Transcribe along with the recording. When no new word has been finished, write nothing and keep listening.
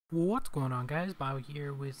What's going on, guys? Bio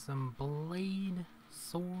here with some Blade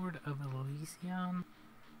Sword of Elysion.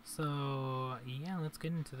 So yeah, let's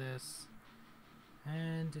get into this.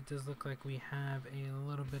 And it does look like we have a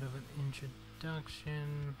little bit of an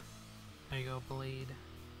introduction. There you go, Blade.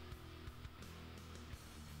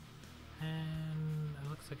 And it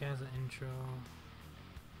looks like it has an intro.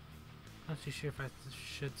 Not too sure if I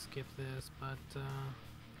should skip this, but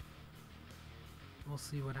we'll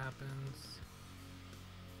see what happens.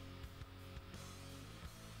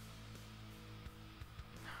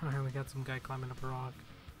 Alright, we got some guy climbing up a rock.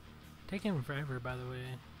 Taking him forever, by the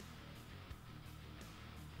way.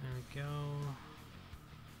 There we go.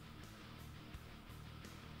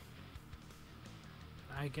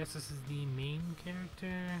 I guess this is the main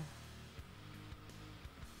character.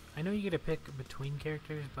 I know you get to pick between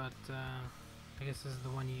characters, but I guess this is the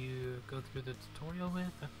one you go through the tutorial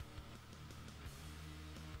with.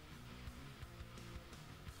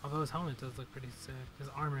 Although his helmet does look pretty sick. His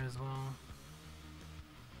armor as well.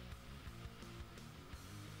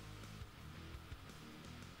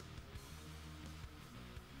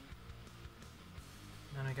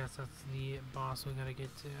 And I guess that's the boss we gotta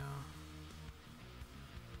get to.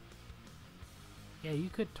 Yeah, you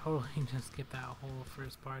could totally just skip that whole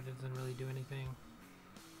first part. It doesn't really do anything.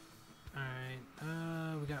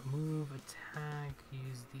 Alright, we got move, attack,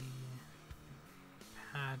 use the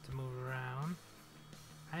pad to move around.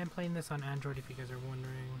 I am playing this on Android if you guys are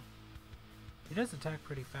wondering. He does attack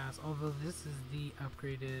pretty fast, although this is the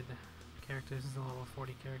upgraded character. This is a level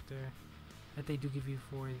 40 character that they do give you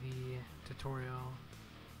for the tutorial.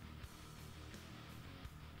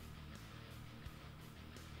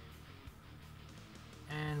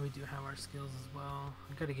 And we do have our skills as well.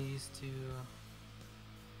 I gotta get used to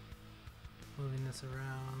moving this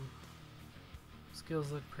around.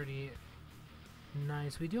 Skills look pretty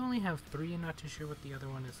nice. We do only have 3. I'm not too sure what the other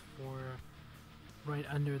one is for. Right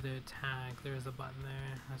under the tag, there's a button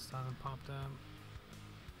there. I saw them popped up.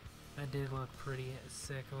 That did look pretty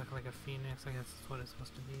sick. It looked like a phoenix. I guess that's what it's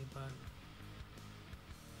supposed to be, but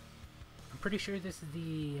I'm pretty sure this is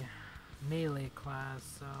the melee class,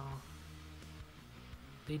 so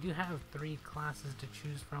they do have 3 classes to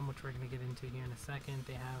choose from, which we're going to get into here in a second.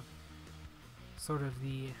 They have sort of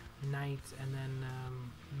the knight and then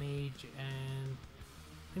mage, and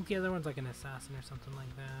I think the other one's like an assassin or something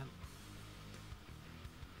like that.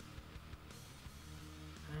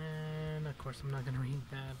 And of course I'm not going to read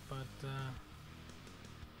that, but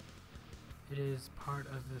it is part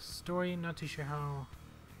of the story. Not too sure how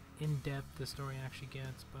in-depth the story actually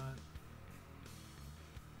gets, but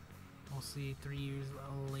we'll see 3 years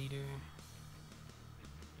later.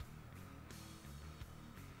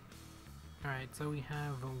 Alright, so we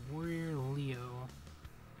have a Warrior Leo.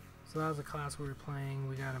 So that was a class we were playing.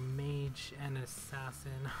 We got a Mage and an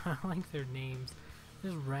Assassin. I like their names.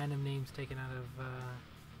 Just random names taken out of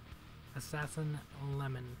Assassin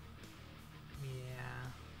Lemon.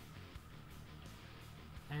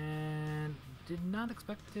 Yeah. And did not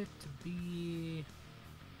expect it to be...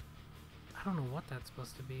 I don't know what that's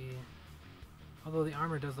supposed to be. Although the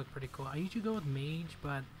armor does look pretty cool. I usually go with Mage,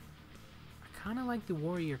 but I kind of like the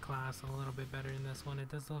Warrior class a little bit better in this one. It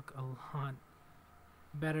does look a lot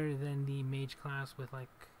better than the Mage class with like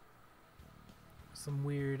some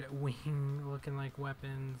weird wing looking like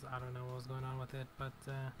weapons. I don't know what was going on with it, but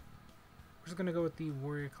we're just gonna go with the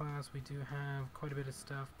Warrior class. We do have quite a bit of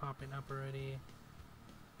stuff popping up already.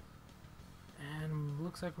 And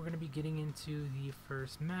looks like we're going to be getting into the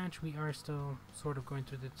first match. We are still sort of going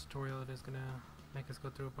through the tutorial. It is going to make us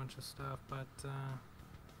go through a bunch of stuff, but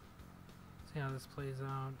see how this plays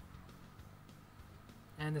out.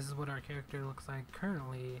 And this is what our character looks like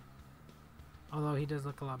currently. Although he does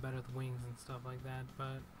look a lot better with wings and stuff like that,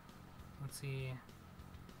 but let's see.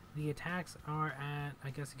 The attacks are at,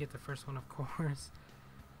 I guess you get the first one of course,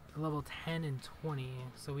 level 10 and 20.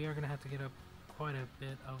 So we are going to have to get up quite a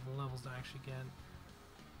bit of levels to actually get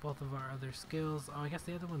both of our other skills. Oh, I guess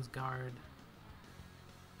the other one's guard.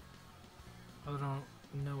 I don't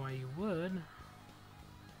know why you would.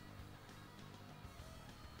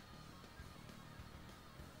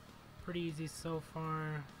 Pretty easy so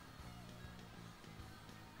far.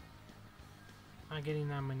 Not getting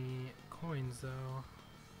that many coins though.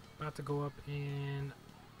 About to go up in,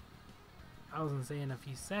 I was gonna say in a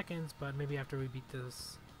few seconds, but maybe after we beat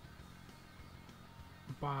this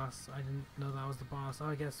boss. I didn't know that was the boss. Oh,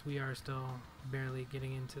 I guess we are still barely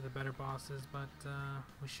getting into the better bosses, but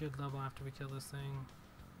we should level after we kill this thing.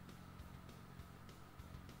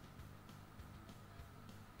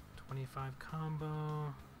 25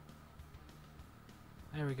 combo.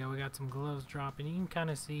 There we go, we got some gloves dropping. You can kind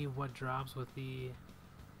of see what drops with the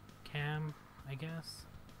I guess.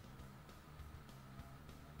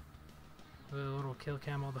 The little kill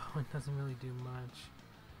cam, although it doesn't really do much.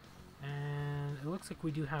 And it looks like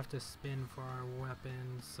we do have to spin for our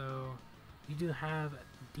weapons, so you do have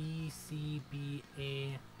D, C, B,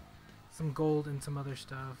 A, some gold and some other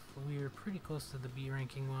stuff. We are pretty close to the B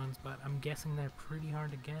ranking ones, but I'm guessing they're pretty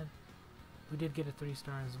hard to get. We did get a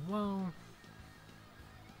 3-star as well.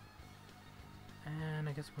 And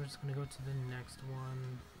I guess we're just gonna go to the next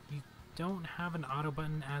one. You don't have an auto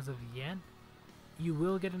button as of yet. You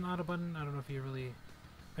will get an auto button. I don't know if you really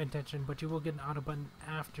pay attention, but you will get an auto button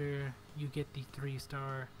after you get the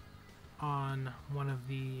 3-star on one of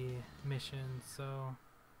the missions. So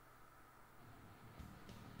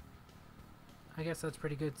I guess that's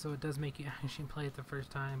pretty good. So it does make you actually play it the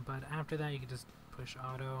first time, but after that you can just push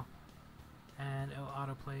auto and it'll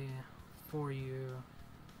autoplay for you.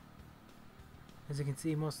 As you can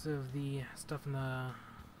see, most of the stuff in the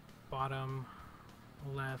bottom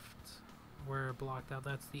left were blocked out.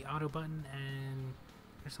 That's the auto button, and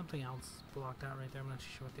there's something else blocked out right there. I'm not too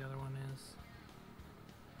sure what the other one is.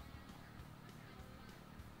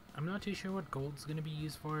 I'm not too sure what gold's going to be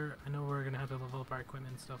used for. I know we're going to have to level up our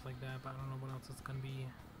equipment and stuff like that, but I don't know what else it's going to be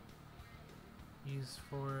used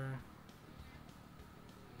for.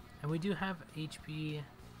 And we do have HP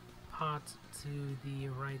pots to the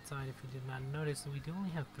right side if you did not notice. So we do only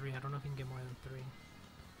have 3. I don't know if you can get more than 3.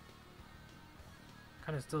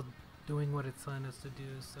 Kind of still doing what it's telling us to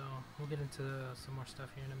do, so we'll get into some more stuff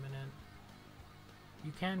here in a minute.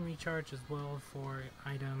 You can recharge as well for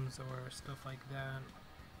items or stuff like that.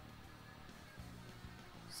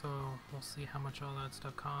 So we'll see how much all that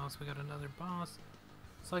stuff costs. We got another boss.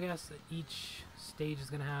 So I guess each stage is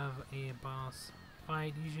going to have a boss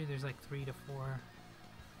fight. Usually there's like 3 to 4,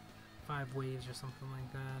 5 waves or something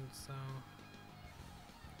like that. So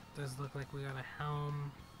it does look like we got a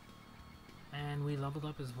helm. And we leveled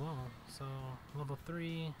up as well. So level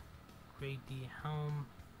 3, create the helm.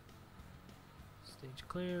 Stage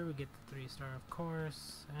clear, we get the 3-star of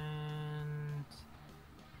course. And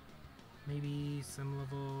maybe some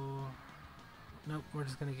level... Nope, we're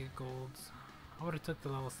just gonna get golds. I would have took the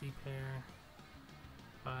level C pair,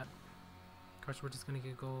 but of course we're just gonna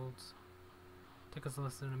get golds. Took us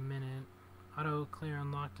less than a minute. Auto clear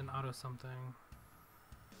unlocked and auto something.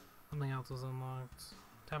 Something else was unlocked.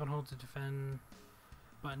 Tap and hold to defend,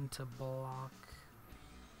 button to block.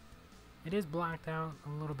 It is blacked out a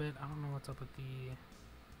little bit. I don't know what's up with the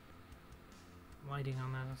lighting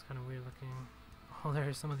on that. That's kind of weird looking. Oh, there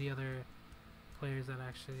are some of the other players that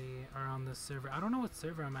actually are on this server. I don't know what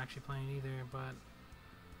server I'm actually playing either, but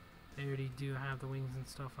they already do have the wings and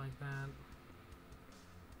stuff like that.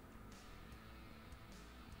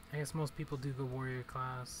 I guess most people do go warrior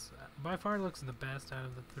class. By far it looks the best out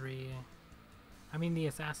of the 3. I mean, the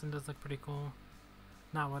assassin does look pretty cool.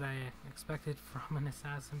 Not what I expected from an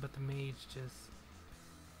assassin, but the mage just...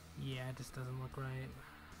 yeah, it just doesn't look right.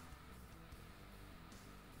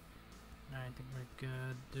 Alright, I think we're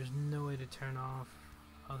good. There's no way to turn off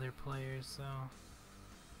other players, so...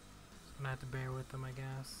 just gonna have to bear with them, I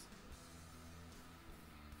guess.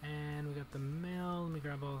 And we got the mail. Let me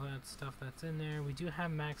grab all that stuff that's in there. We do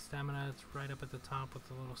have max stamina. It's right up at the top with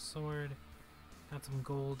the little sword. Got some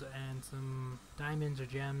gold and some diamonds or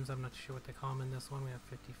gems. I'm not sure what they call them in this one. We have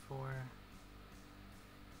 54.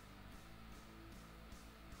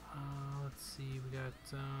 Let's see. We got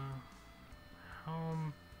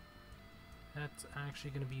helm. That's actually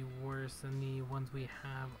going to be worse than the ones we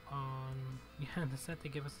have on... yeah, the set they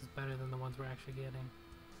give us is better than the ones we're actually getting.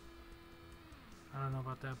 I don't know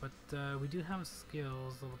about that, but we do have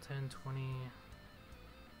skills. Level 10, 20...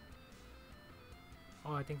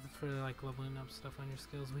 oh, I think that's for like leveling up stuff on your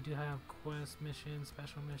skills. We do have quest mission,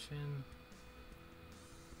 special mission,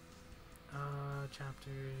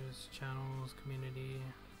 chapters, channels, community.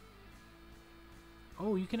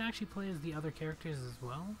 Oh, you can actually play as the other characters as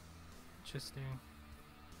well? Interesting.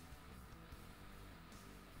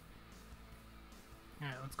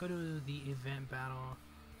 Alright, let's go to the event battle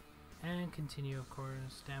and continue, of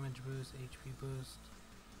course. Damage boost, HP boost.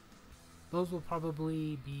 Those will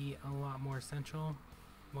probably be a lot more essential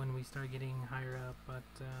when we start getting higher up, but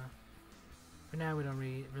for now we don't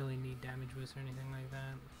really need damage boost or anything like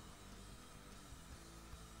that.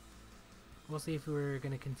 We'll see if we're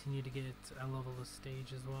going to continue to get a level of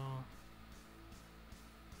stage as well.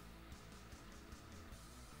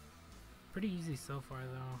 Pretty easy so far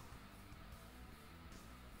though.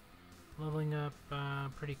 Leveling up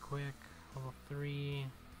pretty quick. Level 3.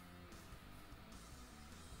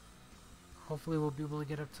 Hopefully we'll be able to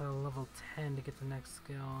get up to level 10 to get the next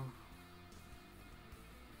skill.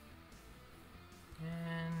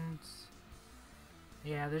 And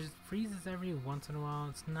Yeah, there's freezes every once in a while.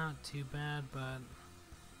 It's not too bad, but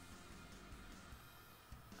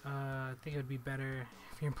I think it would be better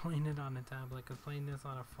if you're playing it on a tablet, because playing this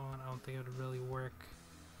on a phone, I don't think it would really work.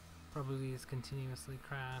 Probably just continuously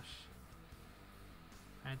crash.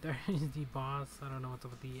 Alright, there is the boss. I don't know what's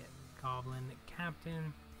up with the goblin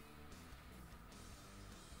captain.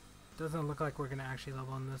 Doesn't look like we're gonna actually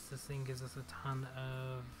level on this. This thing gives us a ton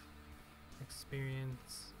of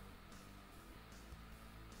experience.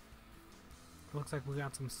 Looks like we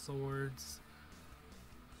got some swords.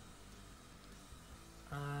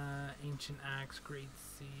 Ancient axe, great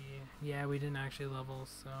sea. Yeah, we didn't actually level,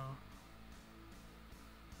 so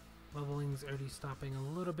leveling's already stopping a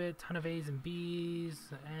little bit. Ton of A's and B's,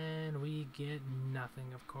 and we get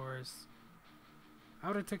nothing, of course. I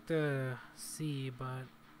would have took the C, but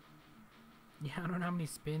yeah, I don't know how many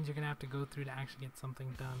spins you're gonna have to go through to actually get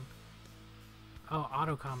something done. Oh,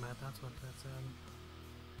 auto combat, that's what that said.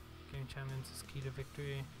 Game enchantments is key to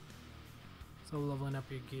victory. So leveling up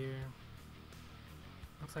your gear.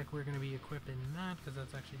 Looks like we're gonna be equipping that because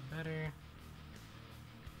that's actually better.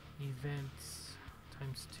 Events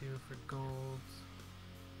times 2 for gold.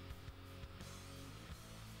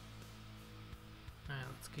 Alright,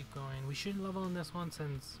 let's keep going. We should level in this one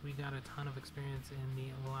since we got a ton of experience in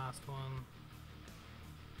the last one.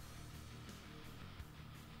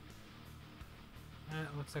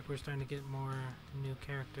 Looks like we're starting to get more new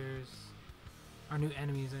characters. Or new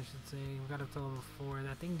enemies, I should say. We got up to level 4.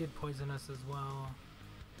 That thing did poison us as well.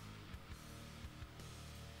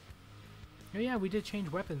 Oh yeah, we did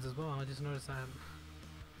change weapons as well. I just noticed that.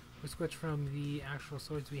 We switched from the actual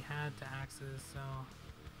swords we had to axes, so.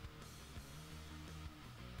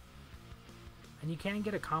 And you can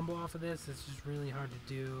get a combo off of this. It's just really hard to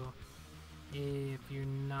do if you're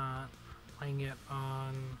not playing it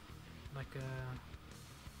on like a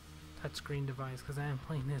touchscreen device, because I am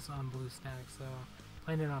playing this on BlueStack, so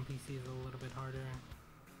playing it on PC is a little bit harder.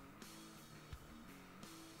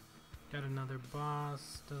 Got another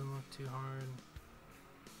boss, doesn't look too hard.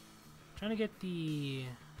 Trying to get the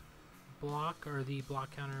block, or the block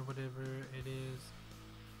counter, whatever it is.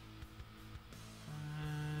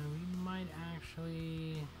 We might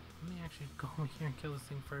actually, let me actually go over here and kill this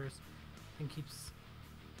thing first. Thing keeps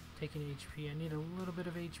taking HP. I need a little bit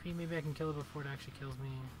of HP, maybe I can kill it before it actually kills me.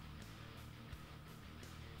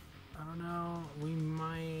 I don't know, we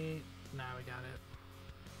might, nah, we got it.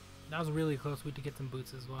 That was really close. We did get some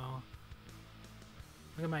boots as well.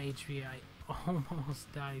 Look at my HP, I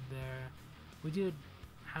almost died there. We did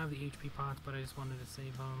have the HP pots, but I just wanted to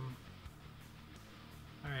save them.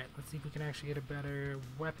 Alright, let's see if we can actually get a better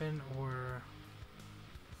weapon, or...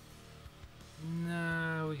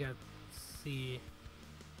 No, we got C.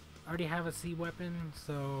 I already have a C weapon,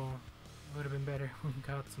 so it would have been better if we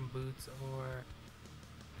got some boots or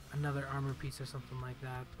another armor piece or something like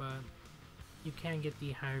that, but you can get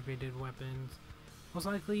the higher graded weapons. Most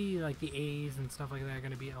likely, like the A's and stuff like that are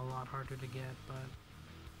going to be a lot harder to get, but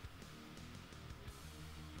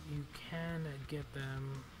you can get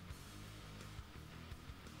them.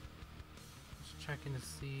 Just checking to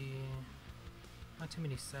see. Not too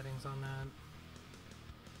many settings on that.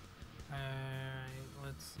 Alright,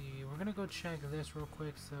 let's see. We're going to go check this real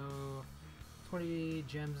quick. So, 20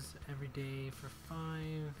 gems every day for 5.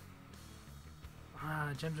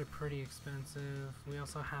 Gems are pretty expensive. We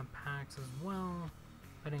also have packs as well.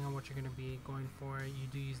 Depending on what you're going to be going for, you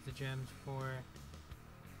do use the gems for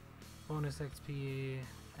bonus XP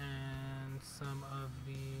and some of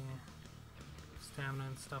the stamina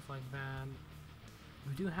and stuff like that.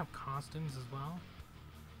 We do have costumes as well.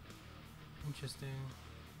 Interesting.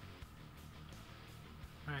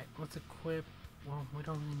 Alright, let's equip. Well, we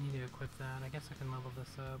don't really need to equip that. I guess I can level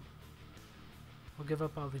this up. We'll give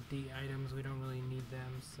up all the D items, we don't really need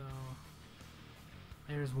them, so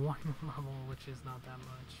there's one level, which is not that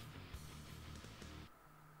much.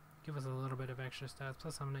 Give us a little bit of extra stats,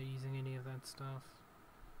 plus I'm not using any of that stuff.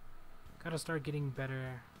 Gotta start getting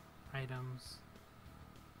better items.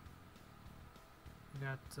 We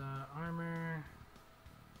got armor.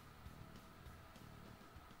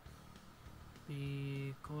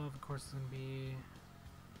 The glove, of course, is gonna be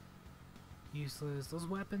useless. Those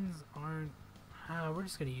weapons aren't... we're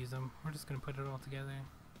just gonna use them. We're just gonna put it all together.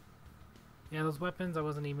 Yeah, those weapons I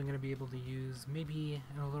wasn't even gonna be able to use. Maybe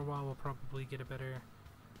in a little while we'll probably get a better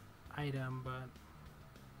item, but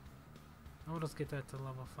I'll just get that to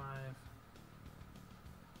level 5.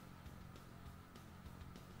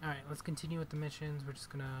 Alright, let's continue with the missions. We're just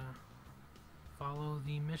gonna follow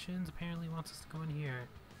the missions. Apparently wants us to go in here.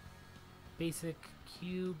 Basic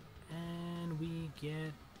cube, and we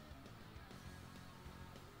get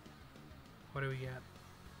What do we get?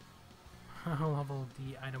 Level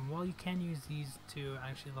D item. Well, you can use these to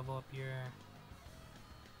actually level up your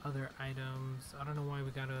other items. I don't know why we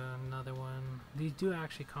got another one. These do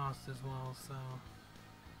actually cost as well, so...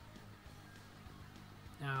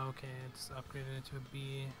 Oh, okay, it's upgraded it to a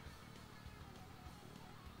B.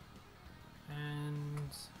 And...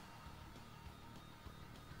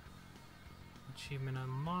 achievement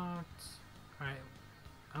unlocked. Alright.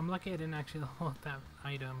 I'm lucky I didn't actually level up that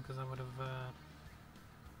item, because I would have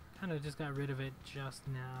kind of just got rid of it just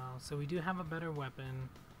now. So we do have a better weapon.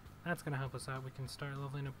 That's going to help us out. We can start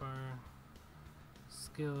leveling up our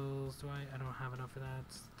skills. I don't have enough for that.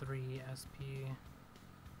 It's 3 SP.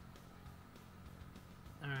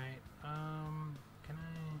 Alright, can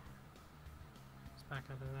I... let's back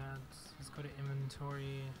out of that. Let's go to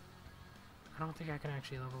inventory. I don't think I can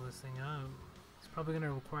actually level this thing up. It's probably going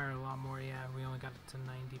to require a lot more. Yeah, we only got it to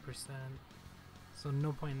 90%. So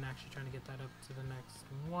no point in actually trying to get that up to the next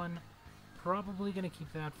one. Probably going to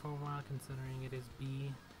keep that for a while considering it is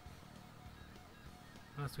B.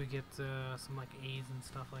 Unless we get some like A's and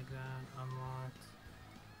stuff like that unlocked.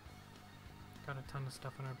 Got a ton of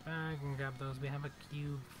stuff in our bag. We're gonna grab those. We have a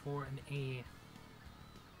cube for an A.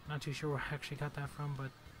 Not too sure where I actually got that from,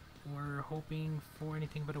 but we're hoping for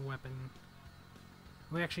anything but a weapon.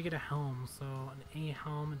 We actually get a helm, so an A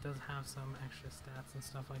helm, it does have some extra stats and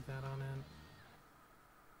stuff like that on it.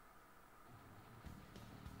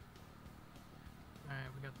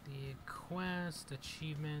 Alright, we got the quest,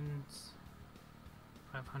 achievements,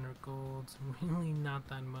 500 gold, really not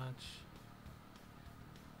that much.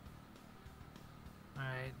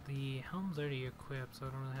 Alright, the helm's already equipped, so I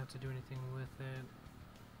don't really have to do anything with it.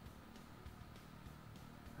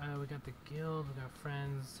 We got the guild, we got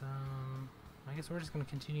friends. I guess we're just going to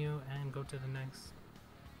continue and go to the next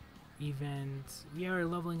event. We are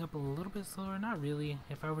leveling up a little bit slower, not really.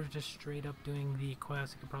 If I were just straight up doing the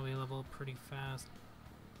quest, you could probably level up pretty fast.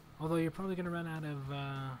 Although you're probably going to run out of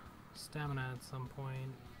stamina at some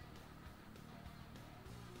point.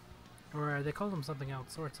 Or they call them something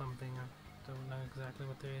else, sword something. I don't know exactly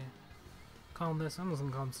what they call this. I'm just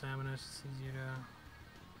going to call them stamina, it's just easier to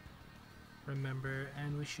remember.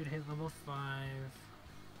 And we should hit level 5.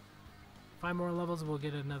 5 more levels, we'll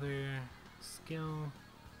get another skill.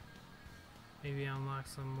 Maybe unlock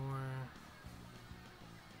some more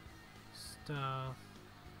stuff.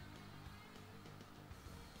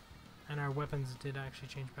 And our weapons did actually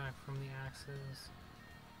change back from the axes.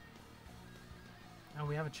 Oh,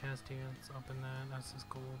 we have a chest here. Let's open that. That's just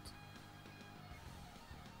gold.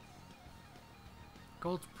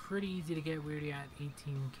 Gold's pretty easy to get. We're already at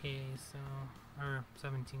 18k, so... or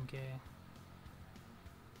 17k.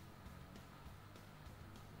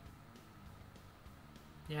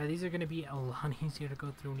 Yeah, these are going to be a lot easier to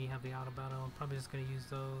go through when you have the auto battle. I'm probably just going to use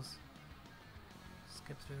those.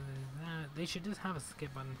 Skip through that. They should just have a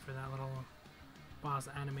skip button for that little boss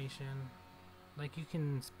animation. Like, you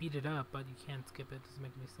can speed it up, but you can't skip it. Doesn't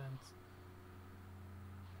make any sense.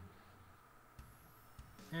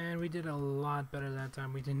 And we did a lot better that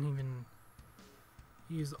time. We didn't even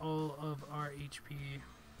use all of our HP.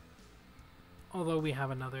 Although we have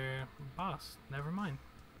another boss. Never mind.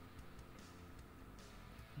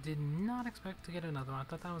 Did not expect to get another one. I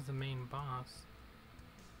thought that was the main boss.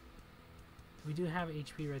 We do have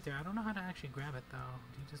HP right there. I don't know how to actually grab it though.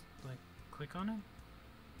 Do you just like click on it?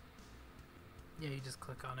 Yeah, you just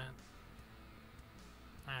click on it.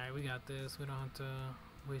 Alright, we got this. We don't have to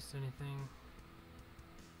waste anything.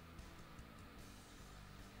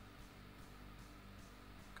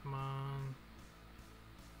 Come on.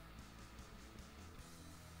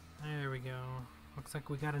 There we go. Looks like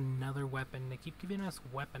we got another weapon. They keep giving us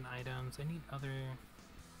weapon items. I need other...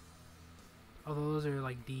 although those are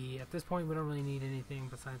like D. At this point we don't really need anything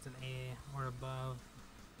besides an A or above.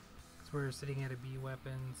 Because we're sitting at a B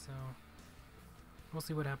weapon, so... we'll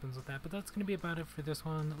see what happens with that. But that's going to be about it for this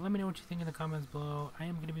one. Let me know what you think in the comments below. I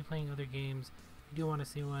am going to be playing other games. If you do want to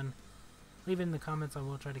see one, leave it in the comments. I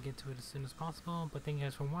will try to get to it as soon as possible. But thank you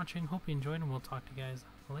guys for watching. Hope you enjoyed, and we'll talk to you guys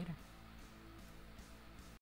later.